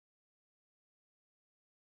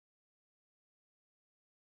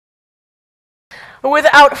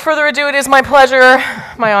Without further ado, it is my pleasure,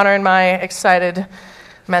 my honor, and my excited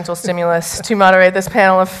mental stimulus to moderate this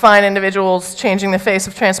panel of fine individuals changing the face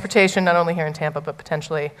of transportation, not only here in Tampa, but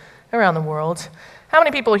potentially around the world. How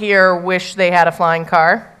many people here wish they had a flying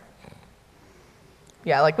car?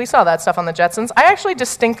 Yeah, like we saw that stuff on the Jetsons. I actually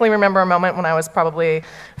distinctly remember a moment when I was probably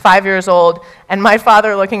 5 years old, and my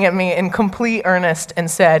father looking at me in complete earnest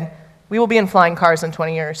and said, "We will be in flying cars in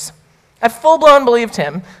 20 years." I full-blown believed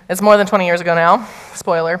him. It's more than 20 years ago now,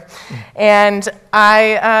 spoiler. And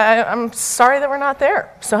I'm sorry that we're not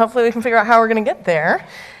there. So hopefully we can figure out how we're going to get there.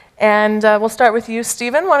 And we'll start with you,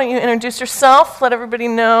 Stephen. Why don't you introduce yourself, let everybody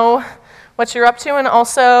know what you're up to, and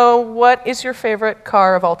also what is your favorite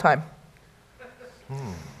car of all time?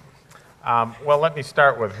 Well, let me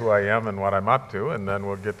start with who I am and what I'm up to, and then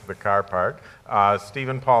we'll get to the car part.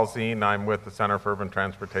 Stephen Polzin, I'm with the Center for Urban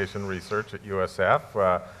Transportation Research at USF,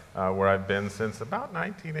 where I've been since about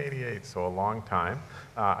 1988, so a long time.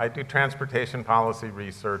 I do transportation policy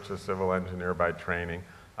research, a civil engineer by training,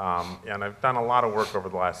 and I've done a lot of work over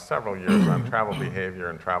the last several years on travel behavior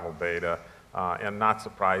and travel data, and not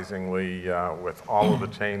surprisingly, with all of the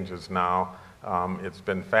changes now, it's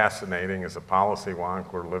been fascinating. As a policy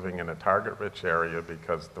wonk, we're living in a target-rich area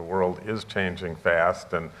because the world is changing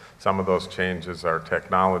fast, and some of those changes are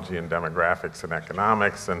technology and demographics and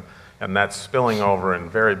economics, and that's spilling over in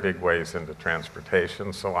very big ways into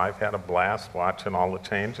transportation. So I've had a blast watching all the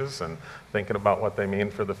changes and thinking about what they mean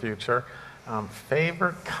for the future.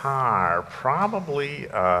 Favorite car, probably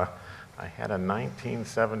I had a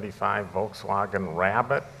 1975 Volkswagen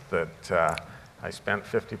Rabbit that I spent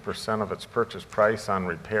 50% of its purchase price on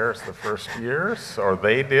repairs the first year, or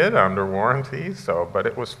they did under warranty, but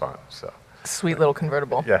it was fun. So. Sweet little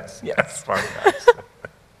convertible. Yes, yes, fun guys.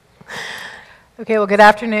 Okay, well, good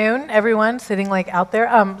afternoon, everyone sitting out there.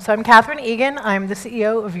 So I'm Katharine Eagan. I'm the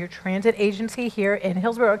CEO of your transit agency here in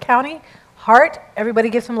Hillsborough County. HART, everybody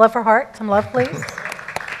give some love for HART. Some love, please.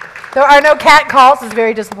 There are no cat calls. It's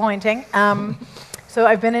very disappointing. So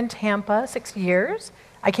I've been in Tampa 6 years.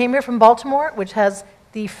 I came here from Baltimore, which has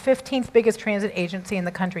the 15th biggest transit agency in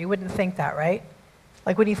the country. You wouldn't think that, right?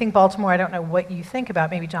 Like when you think Baltimore, I don't know what you think about,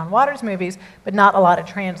 maybe John Waters movies, but not a lot of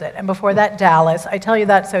transit. And before that, Dallas. I tell you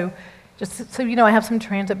that just so you know, I have some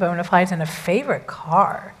transit bona fides and a favorite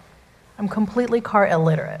car. I'm completely car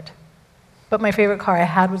illiterate. But my favorite car I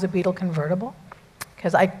had was a Beetle convertible,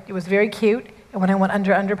 because it was very cute, and when I went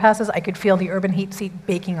under underpasses, I could feel the urban heat seat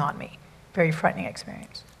baking on me. Very frightening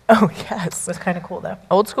experience. Oh, yes. It was kind of cool, though.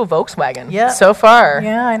 Old school Volkswagen. Yeah. So far.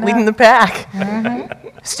 Yeah, I know. Leading the pack.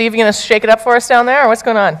 Mm-hmm. Steve, you going to shake it up for us down there, or what's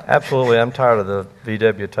going on? Absolutely. I'm tired of the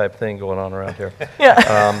VW type thing going on around here.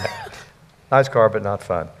 Yeah. Nice car, but not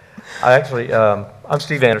fun. I'm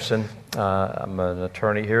Steve Anderson. I'm an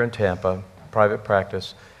attorney here in Tampa, private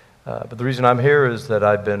practice. But the reason I'm here is that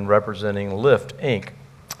I've been representing Lyft, Inc.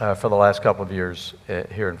 For the last couple of years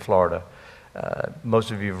here in Florida.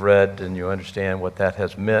 Most of you have read and you understand what that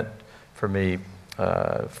has meant for me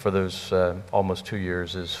for those almost 2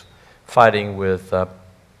 years, is fighting with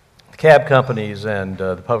cab companies and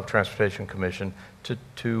the Public Transportation Commission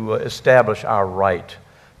to establish our right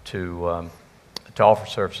to offer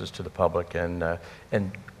services to the public and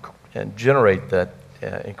generate that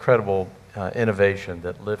incredible innovation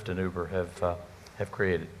that Lyft and Uber have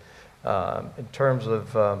created. In terms of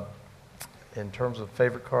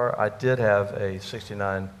favorite car, I did have a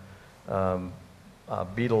 '69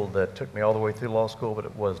 Beetle that took me all the way through law school, but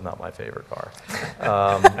it was not my favorite car.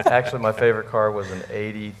 Actually, my favorite car was an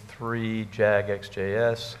 '83 Jag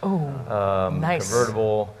XJS. Oh, nice.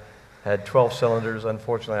 Convertible. Had 12 cylinders.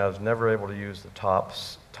 Unfortunately, I was never able to use the top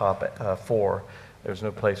four. There's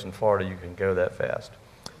no place in Florida you can go that fast.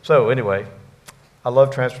 So anyway, I love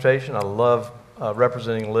transportation. I love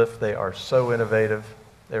representing Lyft. They are so innovative.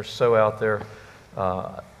 They're so out there.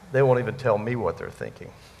 They won't even tell me what they're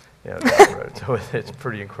thinking. You know, so it's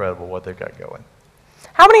pretty incredible what they've got going.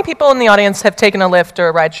 How many people in the audience have taken a Lyft or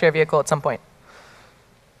a rideshare vehicle at some point?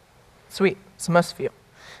 Sweet. So most of you.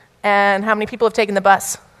 And how many people have taken the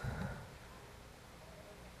bus?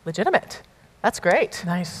 Legitimate. That's great.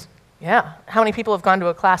 Nice. Yeah. How many people have gone to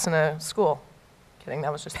a class in a school? Kidding,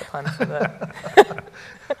 that was just the pun for the...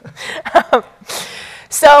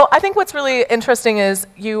 So I think what's really interesting is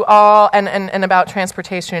you all, and about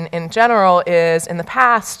transportation in general, is in the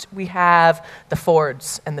past we have the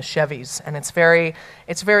Fords and the Chevys, and it's very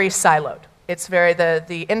siloed. It's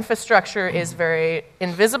the infrastructure is very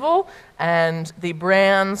invisible, and the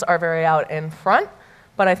brands are very out in front.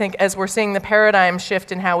 But I think as we're seeing the paradigm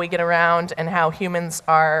shift in how we get around and how humans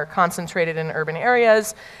are concentrated in urban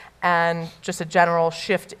areas, and just a general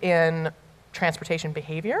shift in transportation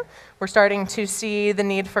behavior, we're starting to see the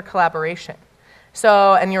need for collaboration.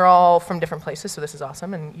 So, and you're all from different places, so this is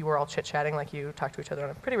awesome, and you were all chit-chatting like you talk to each other on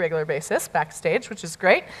a pretty regular basis backstage, which is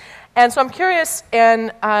great. And so I'm curious,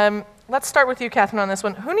 and let's start with you, Katharine, on this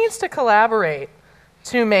one. Who needs to collaborate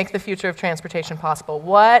to make the future of transportation possible?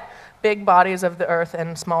 What big bodies of the earth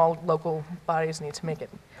and small local bodies need to make it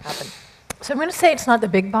happen? So I'm going to say it's not the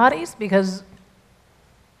big bodies, because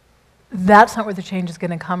that's not where the change is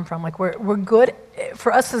going to come from. Like we're good,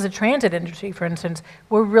 for us as a transit industry, for instance,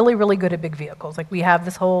 we're really, really good at big vehicles. Like we have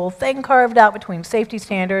this whole thing carved out between safety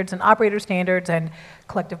standards and operator standards and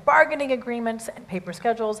collective bargaining agreements and paper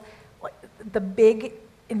schedules. Like, the big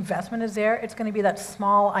investment is there. It's going to be that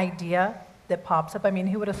small idea that pops up. I mean,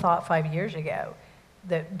 who would have thought 5 years ago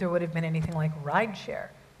that there would have been anything like rideshare,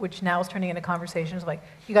 which now is turning into conversations like,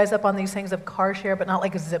 you guys up on these things of car share, but not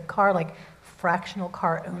like a zip car, like fractional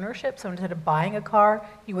car ownership. So instead of buying a car,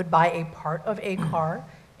 you would buy a part of a car,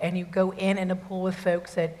 and you go in a pool with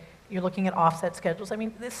folks that you're looking at offset schedules. I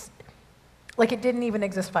mean, this, like, it didn't even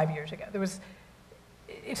exist 5 years ago.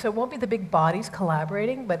 So it won't be the big bodies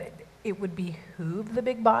collaborating, but it would behoove the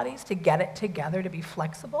big bodies to get it together to be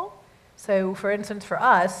flexible. So for instance, for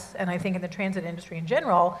us, and I think in the transit industry in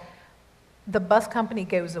general, the bus company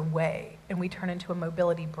goes away and we turn into a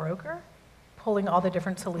mobility broker, pulling all the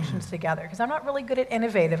different solutions together. Because I'm not really good at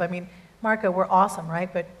innovative. I mean, Marco, we're awesome,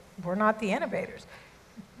 right? But we're not the innovators.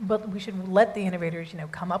 But we should let the innovators,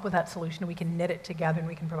 come up with that solution, and we can knit it together and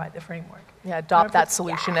we can provide the framework. Yeah, adopt that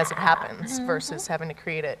solution as it happens versus having to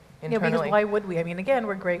create it internally. Yeah, because why would we? I mean, again,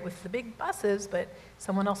 we're great with the big buses, but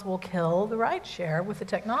someone else will kill the ride share with the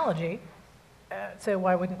technology. So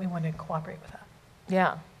why wouldn't we want to cooperate with that?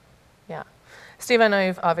 Yeah, yeah. Steve, I know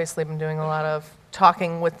you've obviously been doing a lot of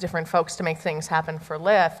talking with different folks to make things happen for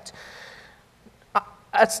Lyft.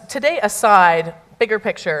 Today aside, bigger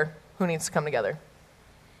picture, who needs to come together?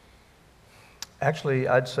 Actually,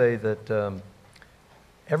 I'd say that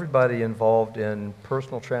everybody involved in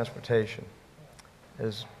personal transportation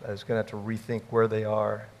is going to have to rethink where they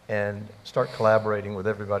are and start collaborating with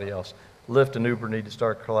everybody else. Lyft and Uber need to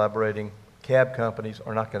start collaborating. Cab companies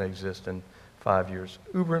are not going to exist in 5 years.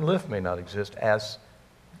 Uber and Lyft may not exist as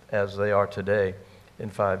they are today in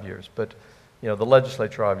 5 years. But the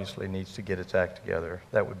legislature obviously needs to get its act together.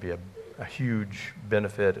 That would be a huge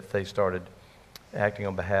benefit if they started acting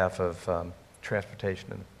on behalf of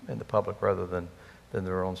transportation and the public rather than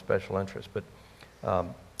their own special interests. But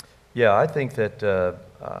yeah, I think that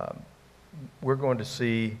we're going to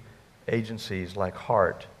see agencies like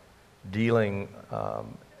HART dealing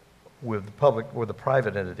with the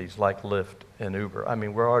private entities like Lyft and Uber. I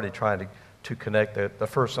mean, we're already trying to connect the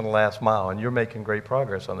first and the last mile, and you're making great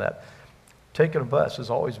progress on that. Taking a bus has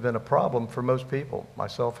always been a problem for most people,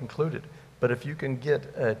 myself included. But if you can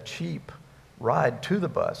get a cheap ride to the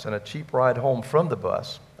bus and a cheap ride home from the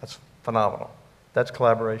bus, that's phenomenal. That's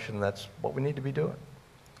collaboration. That's what we need to be doing.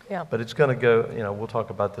 Yeah. But it's going to go, we'll talk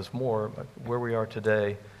about this more, but where we are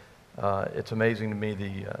today, it's amazing to me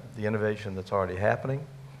the innovation that's already happening.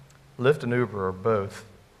 Lyft and Uber are both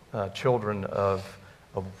children of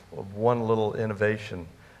one little innovation,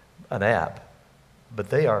 an app, but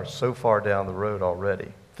they are so far down the road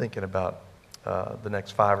already, thinking about the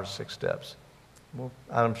next 5 or 6 steps. Well,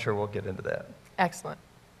 I'm sure we'll get into that. Excellent.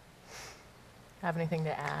 Have anything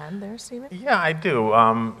to add there, Stephen? Yeah, I do.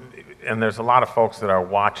 And there's a lot of folks that are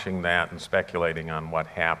watching that and speculating on what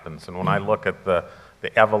happens. And when I look at the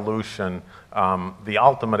evolution, the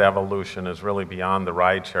ultimate evolution is really beyond the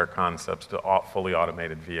rideshare concepts to fully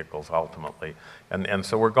automated vehicles ultimately. And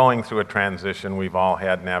so we're going through a transition. We've all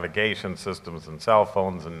had navigation systems and cell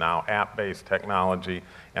phones and now app-based technology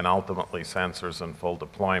and ultimately sensors and full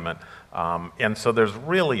deployment. And so there's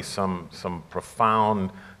really some profound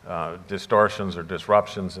distortions or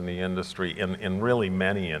disruptions in the industry, in really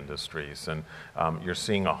many industries. And you're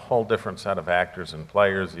seeing a whole different set of actors and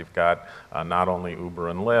players. You've got not only Uber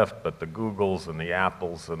and Lyft, but the Googles and the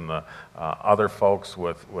Apples and the other folks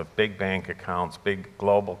with big bank accounts, big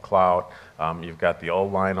global clout. You've got the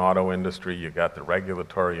old line auto industry. You've got the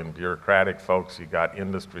regulatory and bureaucratic folks. You've got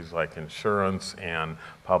industries like insurance and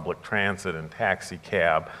public transit and taxi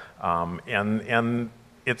cab. And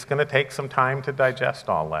it's going to take some time to digest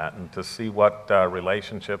all that and to see what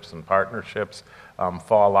relationships and partnerships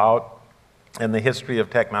fall out. And the history of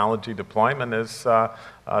technology deployment is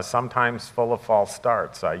sometimes full of false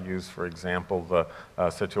starts. I use, for example,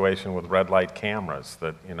 the situation with red light cameras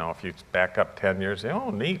that, if you back up 10 years,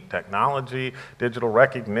 oh, neat, technology, digital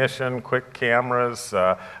recognition, quick cameras,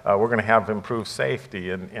 we're going to have improved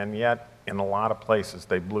safety. And yet, in a lot of places,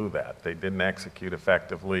 they blew that. They didn't execute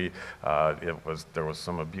effectively. There was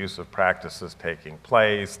some abusive practices taking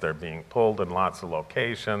place. They're being pulled in lots of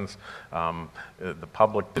locations. The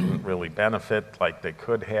public didn't really benefit like they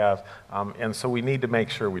could have. And so we need to make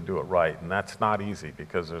sure we do it right. And that's not easy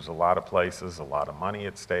because there's a lot of places, a lot of money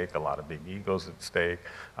at stake, a lot of big egos at stake,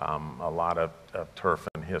 a lot of turf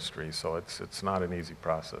and history. So it's not an easy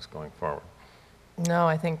process going forward. No,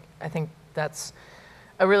 I think that's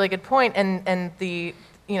a really good point. And the,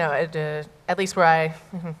 you know, at least where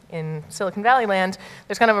in Silicon Valley land,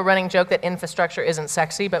 there's kind of a running joke that infrastructure isn't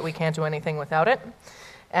sexy, but we can't do anything without it.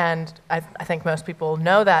 And I think most people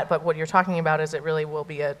know that, but what you're talking about is it really will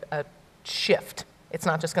be a shift. It's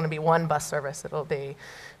not just going to be one bus service. It'll be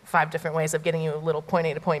 5 different ways of getting you a little point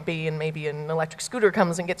A to point B, and maybe an electric scooter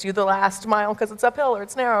comes and gets you the last mile because it's uphill or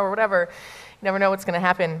it's narrow or whatever. You never know what's going to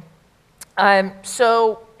happen.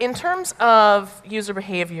 So in terms of user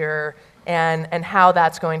behavior and how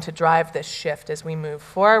that's going to drive this shift as we move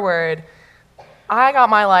forward, I got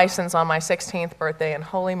my license on my 16th birthday, and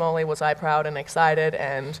holy moly was I proud and excited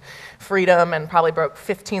and freedom, and probably broke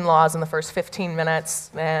 15 laws in the first 15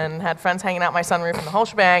 minutes and had friends hanging out my sunroof and the whole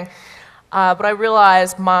shebang. But I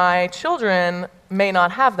realized my children may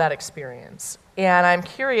not have that experience. And I'm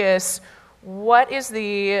curious, what is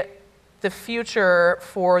the future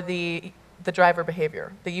for the driver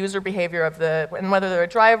behavior, the user behavior of and whether they're a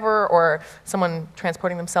driver or someone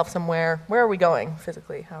transporting themselves somewhere, where are we going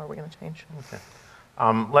physically? How are we going to change? Okay.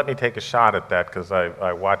 Let me take a shot at that because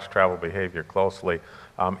I watch travel behavior closely.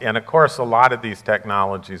 And of course, a lot of these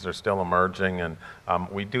technologies are still emerging, and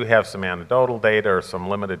we do have some anecdotal data or some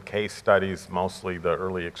limited case studies, mostly the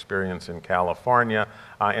early experience in California,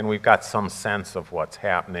 and we've got some sense of what's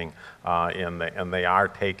happening, and they are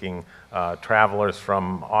taking travelers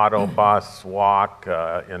from auto, bus, walk,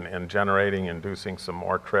 and inducing some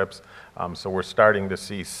more trips. So we're starting to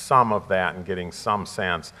see some of that and getting some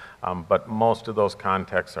sense, but most of those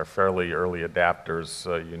contexts are fairly early adapters,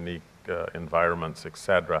 unique environments,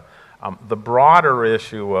 etc. The broader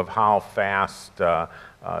issue of how fast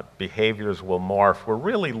behaviors will morph, we're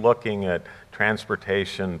really looking at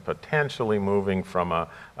transportation potentially moving from a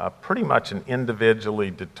pretty much an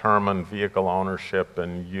individually determined vehicle ownership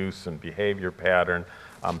and use and behavior pattern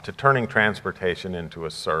to turning transportation into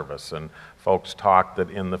a service. And folks talk that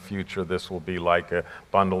in the future this will be like a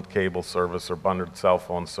bundled cable service or bundled cell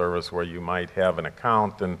phone service where you might have an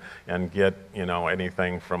account and get, you know,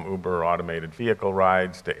 anything from Uber automated vehicle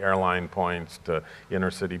rides to airline points to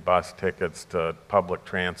intercity bus tickets to public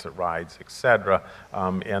transit rides, etc.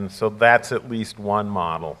 And so that's at least one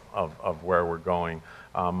model of where we're going.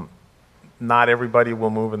 Not everybody will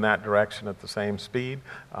move in that direction at the same speed,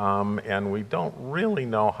 and we don't really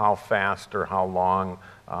know how fast or how long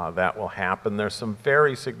that will happen. There's some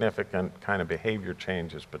very significant kind of behavior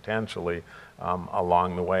changes potentially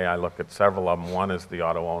along the way. I look at several of them. One is the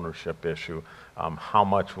auto ownership issue. How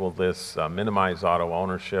much will this minimize auto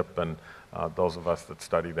ownership? And those of us that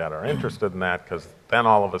study that are interested in that, because then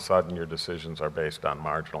all of a sudden your decisions are based on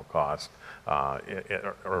marginal cost.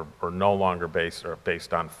 Or no longer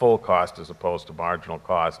based on full cost as opposed to marginal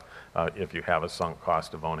cost if you have a sunk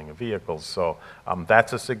cost of owning a vehicle. So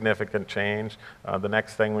that's a significant change. The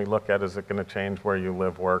next thing we look at is it going to change where you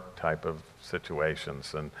live, work type of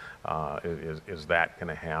situations, and is that going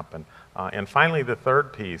to happen? And finally, the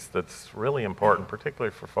third piece that's really important,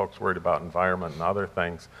 particularly for folks worried about environment and other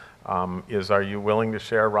things, is are you willing to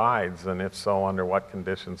share rides, and if so, under what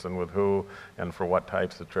conditions and with who, and for what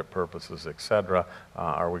types of trip purposes, etc.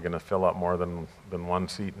 Are we going to fill up more than one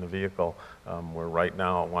seat in a vehicle? We're right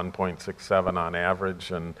now at 1.67 on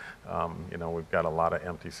average, and you know, we've got a lot of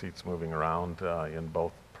empty seats moving around in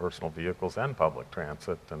both personal vehicles and public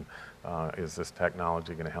transit, and is this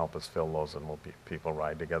technology going to help us fill those, and will people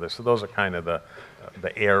ride together? So those are kind of the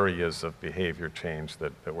areas of behavior change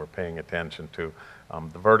that we're paying attention to.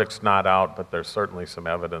 The verdict's not out, but there's certainly some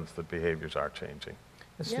evidence that behaviors are changing.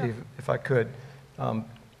 Steve, if I could, I'd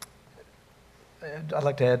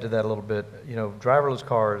like to add to that a little bit. You know, driverless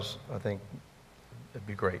cars, I think it'd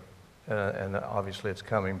be great, and obviously it's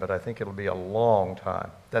coming, but I think it'll be a long time.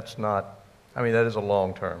 That's not, I mean, that is a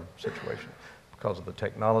long-term situation because of the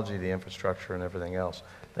technology, the infrastructure, and everything else.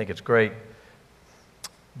 I think it's great.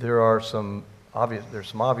 There's some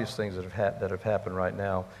obvious things that have happened right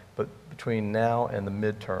now, but between now and the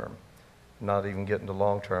midterm, not even getting to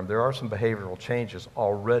long term, there are some behavioral changes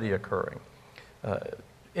already occurring.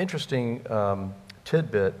 Interesting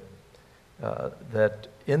tidbit that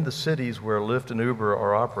in the cities where Lyft and Uber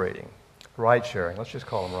are operating, ride sharing, let's just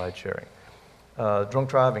call them ride sharing, drunk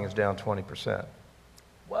driving is down 20%.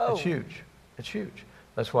 Whoa. It's huge. It's huge.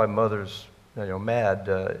 That's why Mothers,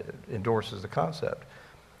 MAD endorses the concept.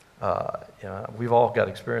 We've all got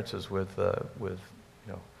experiences with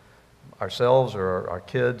ourselves or our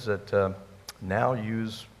kids that now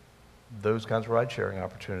use those kinds of ride-sharing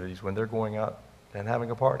opportunities when they're going out and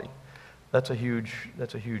having a party. That's a huge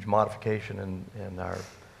modification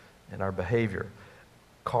in our behavior.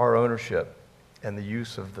 Car ownership and the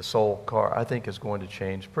use of the sole car, I think, is going to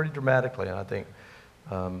change pretty dramatically. And I think,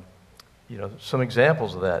 some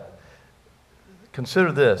examples of that.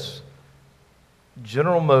 Consider this.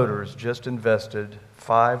 General Motors just invested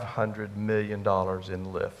 $500 million in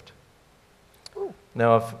Lyft. Ooh.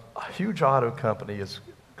 Now, if a huge auto company is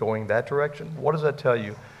going that direction, what does that tell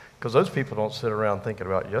you? Because those people don't sit around thinking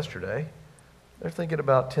about yesterday. They're thinking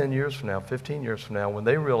about 10 years from now, 15 years from now, when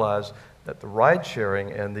they realize that the ride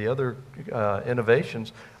sharing and the other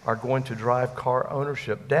innovations are going to drive car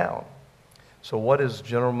ownership down. So what is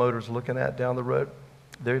General Motors looking at down the road?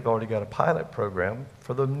 They've already got a pilot program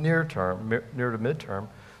for the near to midterm.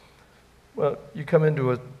 Well, you come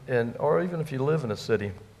into or even if you live in a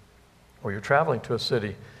city, or you're traveling to a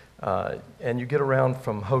city, and you get around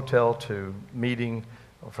from hotel to meeting,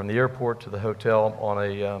 or from the airport to the hotel on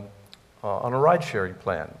a ride-sharing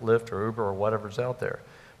plan, Lyft or Uber or whatever's out there.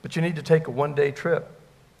 But you need to take a one-day trip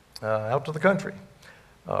out to the country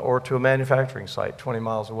or to a manufacturing site 20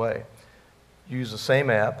 miles away. Use the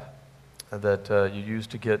same app that you use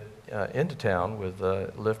to get into town with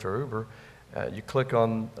Lyft or Uber. You click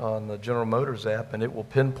on the General Motors app, and it will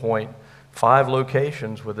pinpoint 5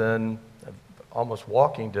 locations within almost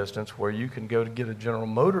walking distance where you can go to get a General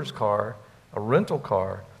Motors car, a rental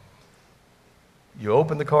car. You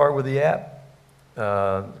open the car with the app,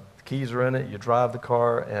 the keys are in it, you drive the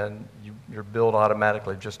car, and you're billed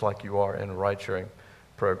automatically just like you are in ride-sharing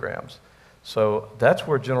programs. So that's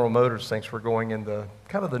where General Motors thinks we're going in the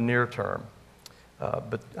kind of the near term.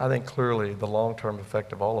 But I think clearly the long-term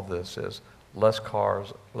effect of all of this is less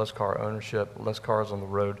cars, less car ownership, less cars on the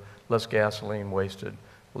road, less gasoline wasted,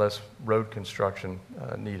 less road construction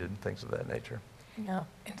needed, things of that nature. Yeah,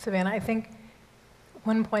 and Savannah, I think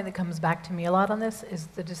one point that comes back to me a lot on this is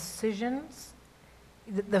the decisions,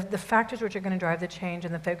 the factors which are going to drive the change,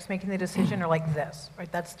 and the folks making the decision are like this,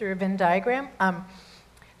 right? That's their Venn diagram.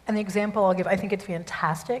 And the example I'll give, I think it's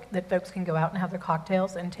fantastic that folks can go out and have their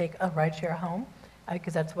cocktails and take a ride share home,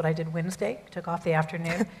 because that's what I did Wednesday, took off the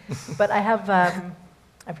afternoon. But I have,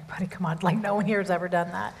 everybody come on, like no one here has ever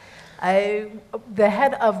done that. The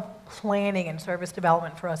head of planning and service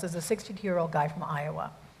development for us is a 62-year-old guy from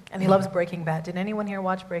Iowa, and he loves Breaking Bad. Did anyone here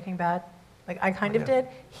watch Breaking Bad? Like I kind of did.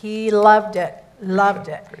 He loved it, loved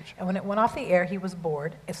it. And when it went off the air, he was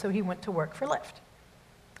bored, and so he went to work for Lyft.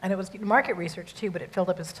 And it was market research too, but it filled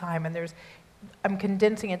up his time. And I'm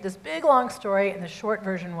condensing it, this big long story, and the short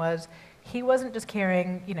version was, he wasn't just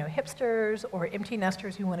carrying, hipsters or empty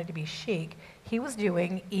nesters who wanted to be chic. He was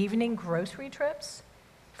doing evening grocery trips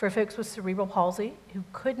for folks with cerebral palsy who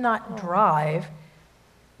could not drive,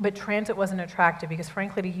 but transit wasn't attractive because,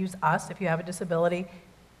 frankly, to use us, if you have a disability,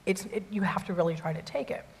 you have to really try to take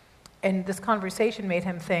it. And this conversation made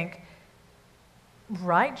him think,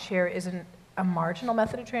 rideshare isn't a marginal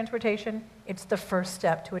method of transportation, it's the first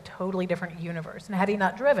step to a totally different universe. And had he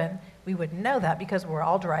not driven, we wouldn't know that because we're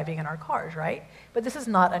all driving in our cars, right? But this is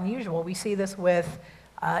not unusual. We see this with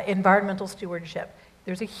environmental stewardship.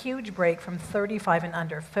 There's a huge break from 35 and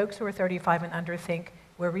under. Folks who are 35 and under think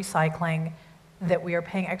we're recycling, that we are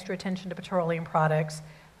paying extra attention to petroleum products,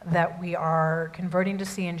 that we are converting to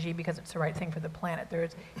CNG because it's the right thing for the planet.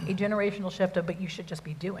 There's a generational shift of, but you should just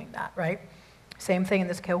be doing that, right? Same thing in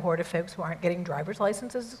this cohort of folks who aren't getting driver's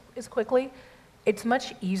licenses as quickly. It's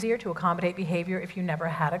much easier to accommodate behavior if you never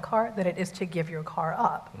had a car than it is to give your car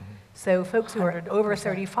up. Mm-hmm. So folks who are over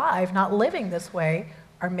 35, not living this way,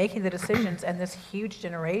 are making the decisions, and this huge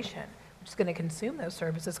generation, which is going to consume those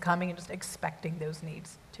services, coming and just expecting those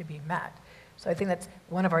needs to be met. So I think that's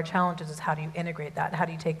one of our challenges is how do you integrate that? How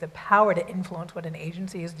do you take the power to influence what an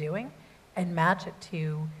agency is doing and match it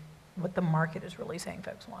to what the market is really saying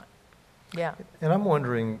folks want? Yeah. And I'm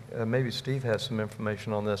wondering, maybe Steve has some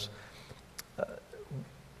information on this.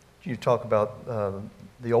 You talk about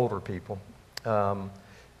the older people.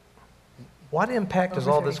 What impact is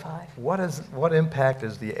all this? What impact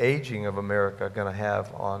is the aging of America going to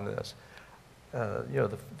have on this?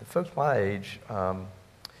 The folks my age,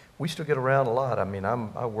 we still get around a lot. I mean,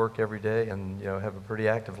 I work every day and have a pretty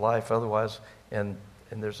active life. Otherwise, and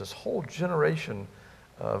there's this whole generation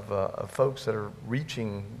of folks that are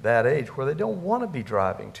reaching that age where they don't want to be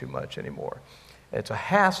driving too much anymore. It's a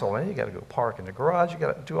hassle, man. You got to go park in the garage. You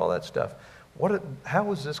got to do all that stuff.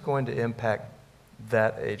 How is this going to impact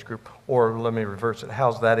that age group? Or let me reverse it,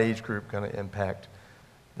 how's that age group going to impact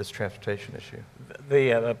this transportation issue?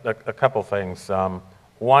 A couple things.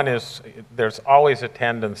 One is there's always a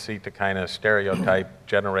tendency to kind of stereotype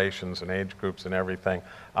generations and age groups and everything.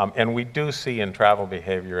 And we do see in travel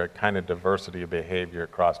behavior a kind of diversity of behavior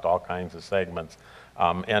across all kinds of segments.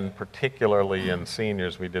 And particularly in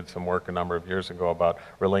seniors, we did some work a number of years ago about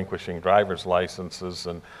relinquishing driver's licenses.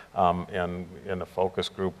 And in a focus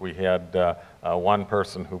group, we had one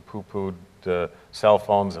person who poo-pooed cell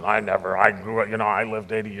phones, and I grew up, I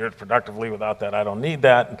lived 80 years productively without that, I don't need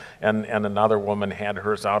that. And another woman had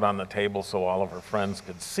hers out on the table so all of her friends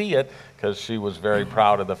could see it, because she was very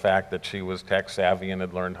proud of the fact that she was tech savvy and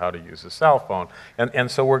had learned how to use a cell phone. And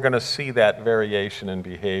so we're going to see that variation in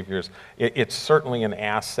behaviors. It's certainly an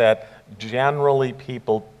asset. Generally,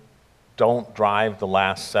 people don't drive the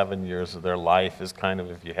last 7 years of their life, is kind of,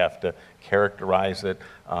 if you have to characterize it.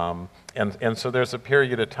 And so there's a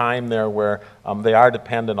period of time there where they are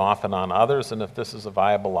dependent often on others, and if this is a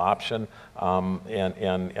viable option,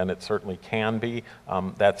 and it certainly can be,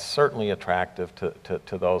 that's certainly attractive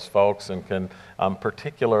to those folks, and can,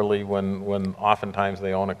 particularly when oftentimes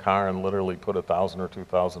they own a car and literally put 1,000 or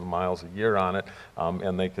 2,000 miles a year on it,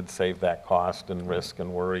 and they could save that cost and risk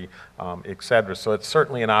and worry, et cetera. So it's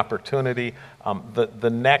certainly an opportunity.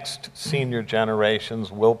 The next senior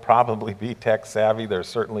generations will probably be tech savvy. There's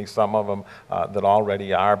certainly some of them that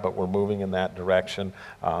already are, but we're moving in that direction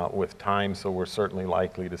with time, so we're certainly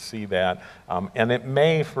likely to see that. And it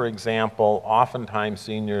may, for example, oftentimes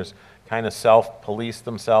seniors kind of self-police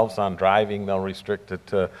themselves on driving. They'll restrict it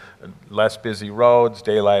to less busy roads,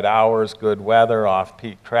 daylight hours, good weather,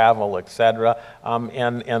 off-peak travel, et cetera.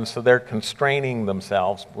 And so they're constraining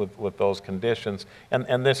themselves with those conditions.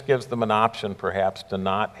 And this gives them an option, perhaps, to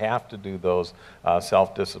not have to do those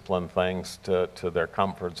self-discipline things to their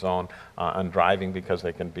comfort zone on driving, because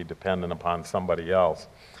they can be dependent upon somebody else.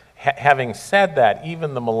 Having said that,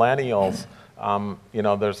 even the millennials,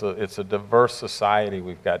 it's a diverse society.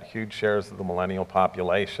 We've got huge shares of the millennial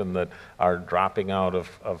population that are dropping out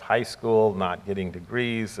of high school, not getting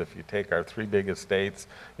degrees. If you take our three biggest states,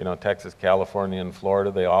 Texas, California, and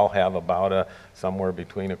Florida, they all have about somewhere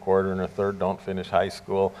between a quarter and a third don't finish high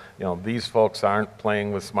school. These folks aren't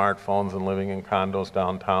playing with smartphones and living in condos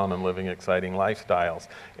downtown and living exciting lifestyles.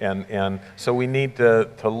 And so we need to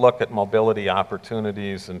look at mobility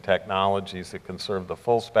opportunities and technologies that can serve the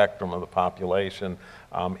full spectrum of the population.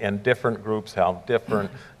 And different groups have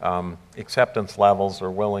different acceptance levels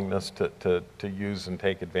or willingness to use and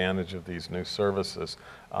take advantage of these new services.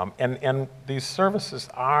 And these services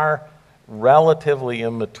are relatively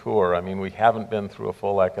immature. I mean, we haven't been through a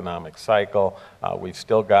full economic cycle. We've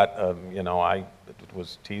still got, I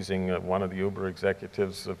was teasing one of the Uber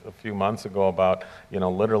executives a few months ago about,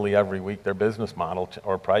 literally every week their business model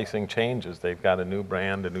or pricing changes. They've got a new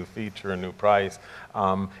brand, a new feature, a new price.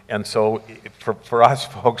 And so for us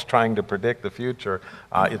folks trying to predict the future,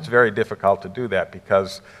 it's very difficult to do that,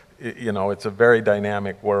 because it's a very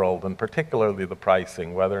dynamic world, and particularly the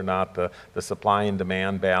pricing, whether or not the supply and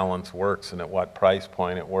demand balance works, and at what price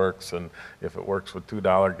point it works, and if it works with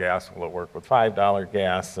 $2 gas, will it work with $5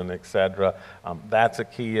 gas, and et cetera. That's a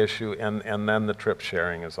key issue, and then the trip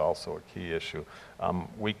sharing is also a key issue.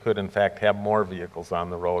 We could, in fact, have more vehicles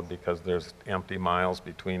on the road because there's empty miles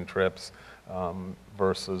between trips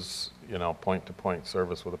versus, point-to-point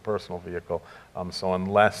service with a personal vehicle. So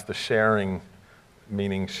unless the sharing,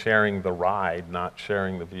 meaning sharing the ride, not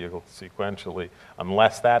sharing the vehicle sequentially,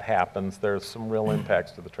 unless that happens, there's some real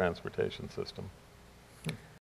impacts to the transportation system.